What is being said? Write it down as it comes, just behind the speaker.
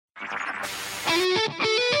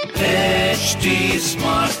HT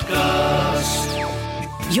Smartcast.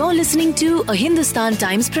 You're listening to a Hindustan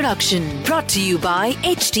Times production brought to you by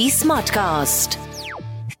HT Smartcast.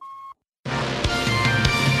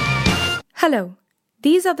 Hello,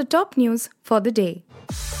 these are the top news for the day.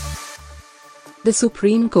 The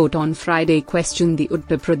Supreme Court on Friday questioned the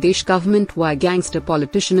Uttar Pradesh government why gangster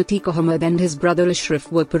politician Atiq Ahmad and his brother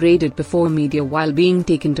Ashraf were paraded before media while being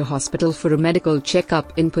taken to hospital for a medical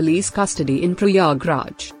checkup in police custody in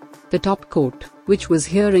Prayagraj. The top court, which was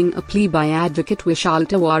hearing a plea by advocate Vishal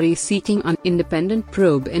Tiwari seeking an independent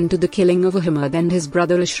probe into the killing of Ahmad and his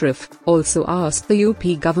brother Ashraf, also asked the UP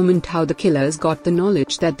government how the killers got the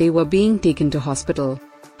knowledge that they were being taken to hospital.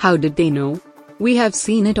 How did they know? We have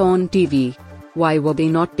seen it on TV. Why were they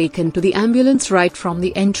not taken to the ambulance right from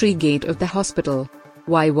the entry gate of the hospital?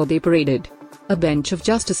 Why were they paraded? A bench of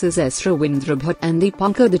Justices S. Ravindra Bhatt and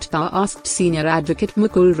Deepankar Datta asked senior advocate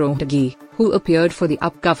Mukul Rohtgi, who appeared for the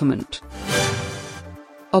UP government.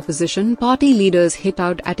 Opposition party leaders hit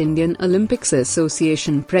out at Indian Olympics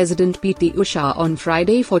Association President PT Usha on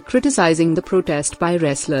Friday for criticizing the protest by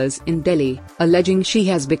wrestlers in Delhi, alleging she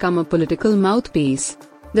has become a political mouthpiece.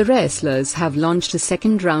 The wrestlers have launched a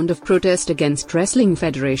second round of protest against Wrestling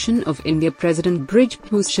Federation of India President Brij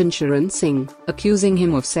Bhushan Sharan Singh, accusing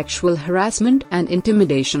him of sexual harassment and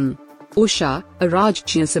intimidation. Usha, a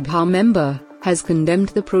Rajya Sabha member, has condemned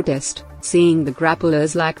the protest, saying the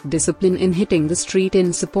grapplers lacked discipline in hitting the street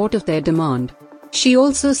in support of their demand. She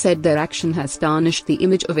also said their action has tarnished the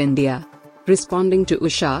image of India. Responding to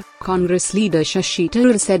Usha, Congress leader Shashi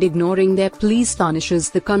Tharoor said ignoring their pleas tarnishes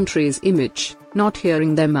the country's image, not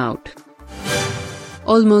hearing them out.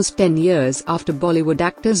 Almost 10 years after Bollywood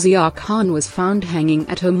actor Jiah Khan was found hanging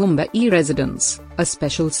at her Mumbai residence, a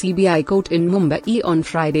special CBI court in Mumbai on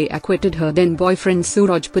Friday acquitted her then-boyfriend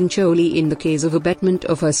Sooraj Pancholi in the case of abetment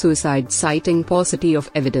of her suicide, citing paucity of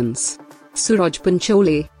evidence. Sooraj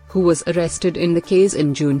Pancholi, who was arrested in the case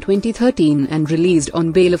in June 2013 and released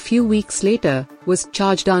on bail a few weeks later, was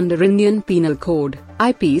charged under Indian Penal Code,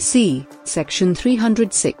 IPC, Section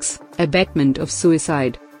 306, abetment of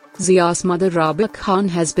suicide. Zia's mother Rabia Khan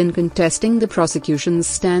has been contesting the prosecution's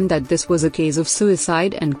stand that this was a case of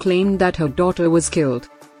suicide and claimed that her daughter was killed.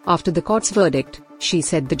 After the court's verdict, she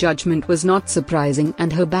said the judgment was not surprising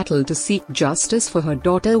and her battle to seek justice for her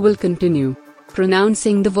daughter will continue.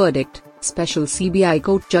 Pronouncing the verdict, Special CBI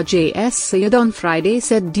Court Judge A.S. Syed on Friday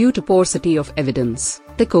said due to paucity of evidence,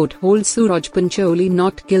 the court holds Sooraj Pancholi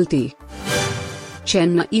not guilty.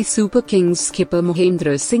 Chennai Super Kings skipper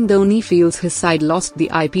Mahendra Singh Dhoni feels his side lost the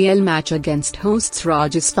IPL match against hosts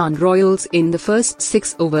Rajasthan Royals in the first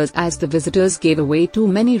 6 overs as the visitors gave away too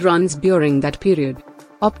many runs during that period.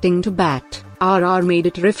 Opting to bat, RR made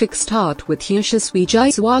a terrific start with Yashasvi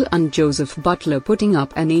Jaiswal and Joseph Butler putting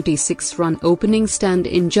up an 86-run opening stand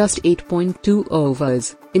in just 8.2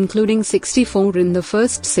 overs, including 64 in the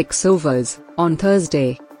first 6 overs, on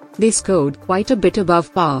Thursday. They scored quite a bit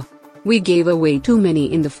above par. We gave away too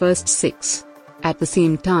many in the first 6. At the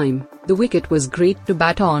same time, the wicket was great to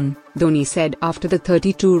bat on, Dhoni said after the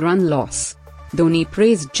 32-run loss. Dhoni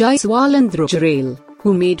praised Jaiswal and Dhruv Jurel,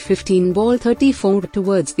 who made 15 ball 34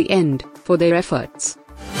 towards the end, for their efforts.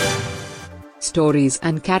 Stories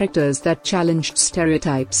and characters that challenged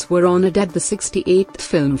stereotypes were honored at the 68th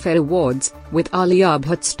Filmfare Awards, with Alia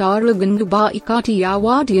Bhatt star Gangubai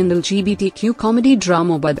Kathiawadi and LGBTQ comedy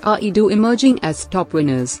drama Badaidu emerging as top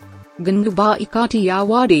winners. Gangubai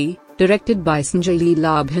Kathiawadi, directed by Sanjay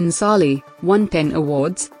Leela Bhansali, won 10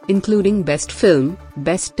 awards, including Best Film,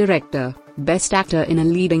 Best Director, Best Actor in a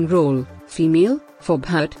Leading Role, Female, for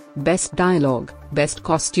Bhatt, Best Dialogue, Best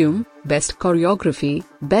Costume, Best Choreography,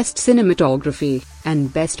 Best Cinematography,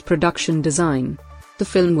 and Best Production Design. The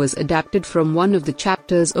film was adapted from one of the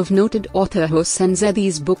chapters of noted author Hossein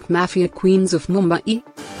Zedi's book Mafia Queens of Mumbai.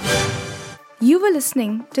 You were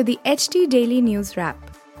listening to the HT Daily News Wrap,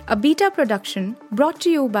 a beta production brought to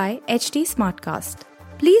you by HT Smartcast.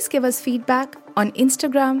 Please give us feedback on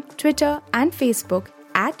Instagram, Twitter, and Facebook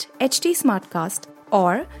at HT Smartcast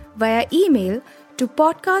or via email to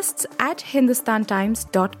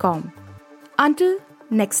podcasts@hindustantimes.com. Until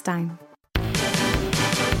next time.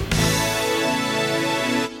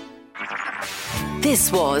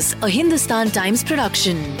 This was a Hindustan Times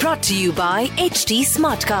production brought to you by HT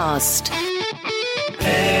Smartcast.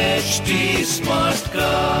 HT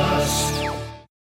Smartcast.